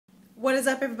What is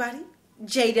up, everybody?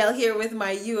 J-Del here with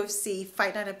my UFC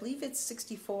Fight Night. I believe it's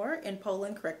 64 in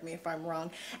Poland. Correct me if I'm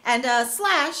wrong. And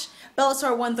slash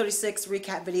Bellator 136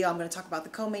 recap video. I'm going to talk about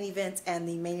the co-main events and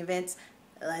the main events.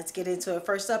 Let's get into it.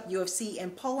 First up, UFC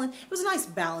in Poland. It was a nice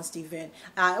balanced event.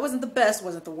 It wasn't the best,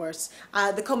 wasn't the worst.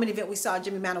 The co-main event, we saw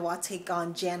Jimmy Manuwa take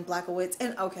on Jan Blachowicz.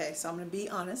 And okay, so I'm going to be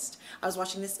honest. I was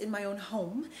watching this in my own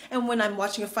home. And when I'm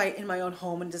watching a fight in my own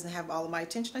home and it doesn't have all of my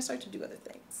attention, I start to do other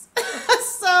things.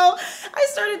 So I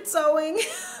started sewing.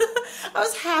 I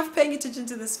was half paying attention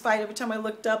to this fight. Every time I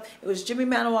looked up, it was Jimmy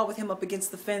Manuwa with him up against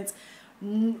the fence.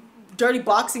 Dirty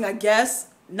boxing, I guess.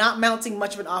 Not mounting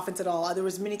much of an offense at all. There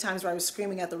was many times where I was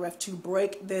screaming at the ref to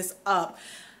break this up.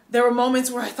 There were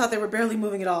moments where I thought they were barely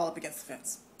moving at all up against the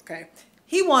fence. Okay,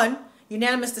 he won.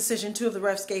 Unanimous decision. Two of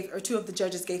the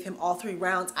judges gave him all 3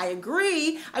 rounds. I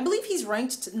agree. I believe he's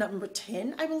ranked number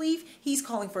 10. I believe he's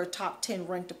calling for a top 10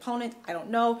 ranked opponent. I don't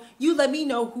know. You let me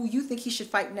know who you think he should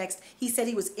fight next. He said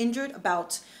he was injured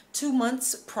about 2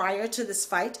 months prior to this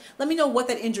fight. Let me know what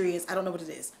that injury is. I don't know what it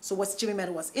is. So what's Jimmy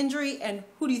Manuwa's injury and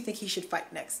who do you think he should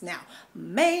fight next? Now,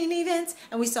 main event.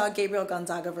 And we saw Gabriel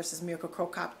Gonzaga versus Mirko Cro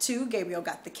 2. Gabriel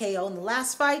got the KO in the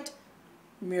last fight.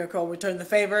 Mirko returned the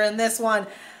favor in this one.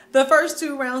 The first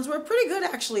 2 rounds were pretty good,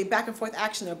 actually. Back and forth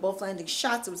action. They're both landing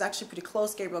shots. It was actually pretty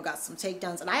close. Gabriel got some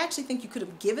takedowns. And I actually think you could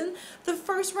have given the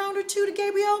first round or 2 to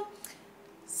Gabriel.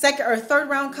 Second or third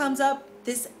round comes up.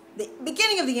 The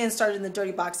beginning of the end started in the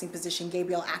dirty boxing position.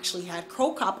 Gabriel actually had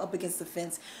Cro up against the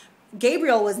fence.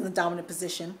 Gabriel was in the dominant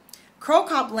position. Cro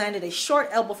landed a short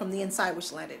elbow from the inside,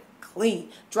 which landed clean.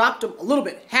 Dropped him a little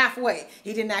bit, halfway.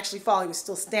 He didn't actually fall. He was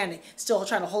still standing, still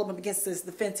trying to hold him up against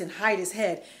the fence and hide his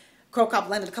head. Cro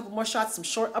landed a couple more shots, some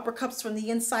short uppercuts from the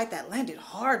inside that landed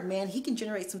hard, man. He can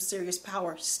generate some serious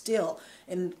power still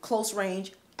in close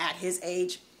range at his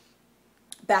age.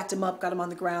 Backed him up, got him on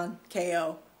the ground,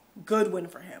 KO. Good win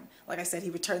for him. Like I said, he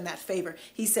returned that favor.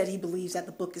 He said he believes that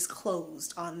the book is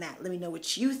closed on that. Let me know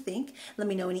what you think. Let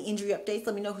me know any injury updates.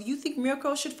 Let me know who you think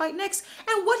Mirko should fight next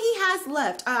and what he has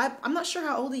left. I'm not sure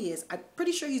how old he is. I'm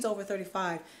pretty sure he's over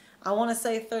 35. I want to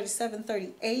say 37,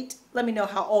 38. Let me know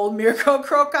how old Mirko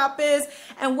Cro is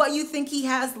and what you think he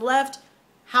has left.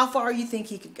 How far you think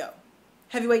he could go.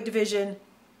 Heavyweight division,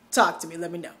 talk to me.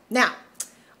 Let me know. Now,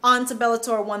 on to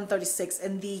Bellator 136.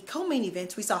 In the co-main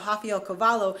event, we saw Rafael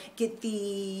Cavallo get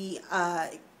the,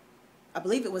 I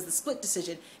believe it was the split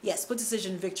decision. Yes, split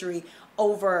decision victory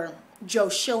over Joe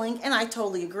Schilling, and I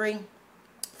totally agree.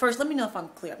 First, let me know if I'm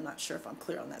clear. I'm not sure if I'm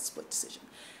clear on that split decision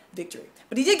victory.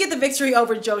 But he did get the victory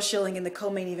over Joe Schilling in the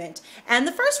co-main event. And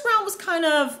the first round was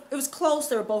it was close.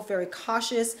 They were both very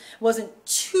cautious. Wasn't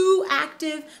too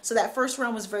active. So that first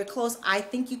round was very close. I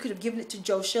think you could have given it to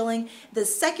Joe Schilling. The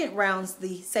second rounds,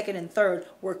 the second and third,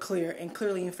 were clear and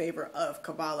clearly in favor of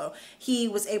Cavallo. He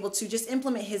was able to just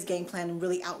implement his game plan and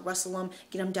really out-wrestle him,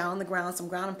 get him down on the ground, some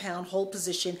ground and pound, hold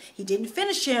position. He didn't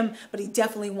finish him, but he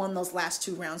definitely won those last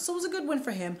 2 rounds. So it was a good win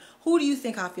for him. Who do you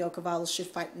think Rafael Cavallo should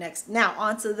fight next? Now,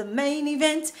 on to the main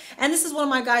event. And this is one of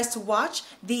my guys to watch.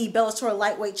 The Bellator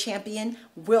lightweight champion,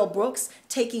 Will Brooks,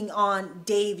 taking on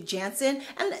Dave Jansen.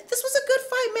 And this was a good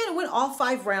fight, man. It went all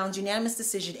 5 rounds. Unanimous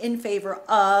decision in favor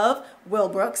of Will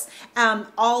Brooks.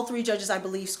 All 3 judges, I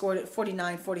believe, scored at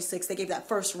 49-46. They gave that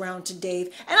first round to Dave.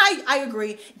 And I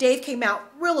agree. Dave came out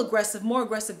real aggressive, more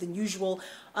aggressive than usual.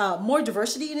 More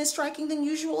diversity in his striking than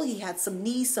usual. He had some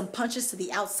knees, some punches to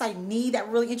the outside knee that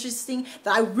were really interesting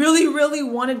that I really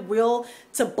wanted Will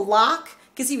to block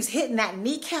because he was hitting that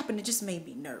kneecap and it just made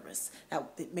me nervous.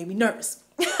 It made me nervous.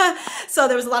 So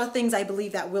there was a lot of things I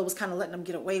believe that Will was kind of letting him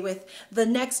get away with. The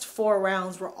next 4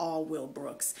 rounds were all Will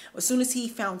Brooks. As soon as he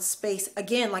found space,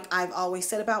 again, like I've always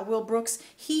said about Will Brooks,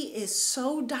 he is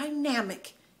so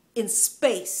dynamic in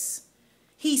space.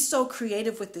 He's so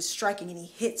creative with his striking and he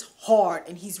hits hard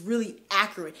and he's really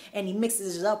accurate and he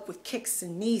mixes it up with kicks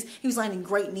and knees. He was landing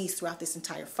great knees throughout this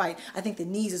entire fight. I think the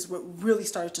knees is what really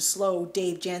started to slow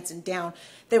Dave Jansen down.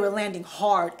 They were landing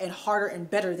hard and harder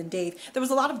and better than Dave. There was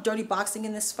a lot of dirty boxing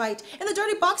in this fight and the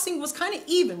dirty boxing was kind of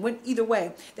even, went either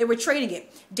way. They were trading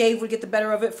it. Dave would get the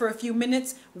better of it for a few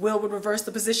minutes. Will would reverse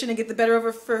the position and get the better of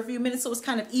it for a few minutes. So it was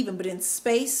kind of even, but in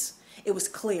space, it was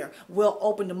clear. Will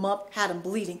opened him up, had him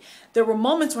bleeding. There were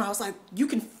moments where I was like, you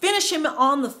can finish him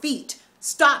on the feet.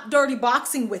 Stop dirty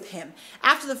boxing with him.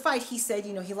 After the fight, he said,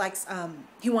 you know, he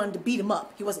wanted to beat him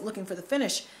up. He wasn't looking for the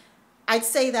finish. I'd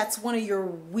say that's one of your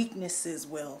weaknesses,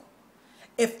 Will.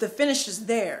 If the finish is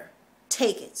there,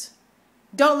 take it.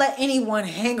 Don't let anyone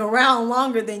hang around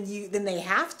longer than they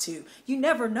have to. You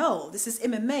never know. This is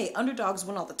MMA. Underdogs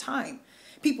win all the time.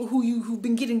 People who've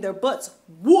been getting their butts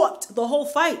whooped the whole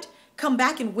fight come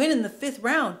back and win in the 5th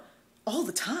round all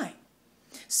the time.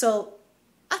 So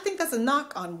I think that's a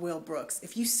knock on Will Brooks.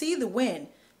 If you see the win,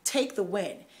 take the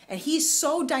win. And he's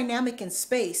so dynamic in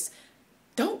space.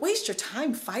 Don't waste your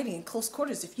time fighting in close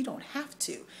quarters if you don't have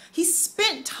to. He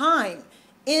spent time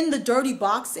in the dirty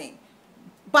boxing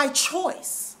by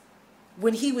choice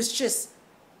when he was just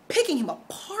picking him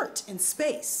apart in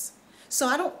space. So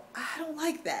I don't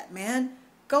like that, man.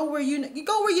 Go where you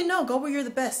go where you know, go where you're the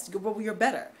best, go where you're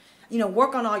better. You know,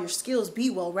 work on all your skills, be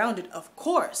well-rounded, of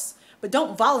course, but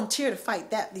don't volunteer to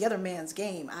fight the other man's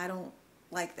game. I don't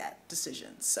like that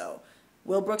decision. So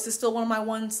Will Brooks is still one of my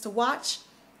ones to watch.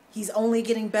 He's only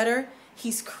getting better.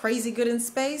 He's crazy good in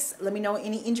space. Let me know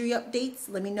any injury updates.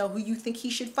 Let me know who you think he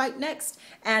should fight next.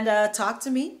 And talk to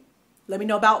me. Let me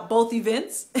know about both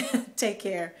events. Take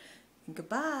care. And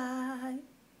goodbye.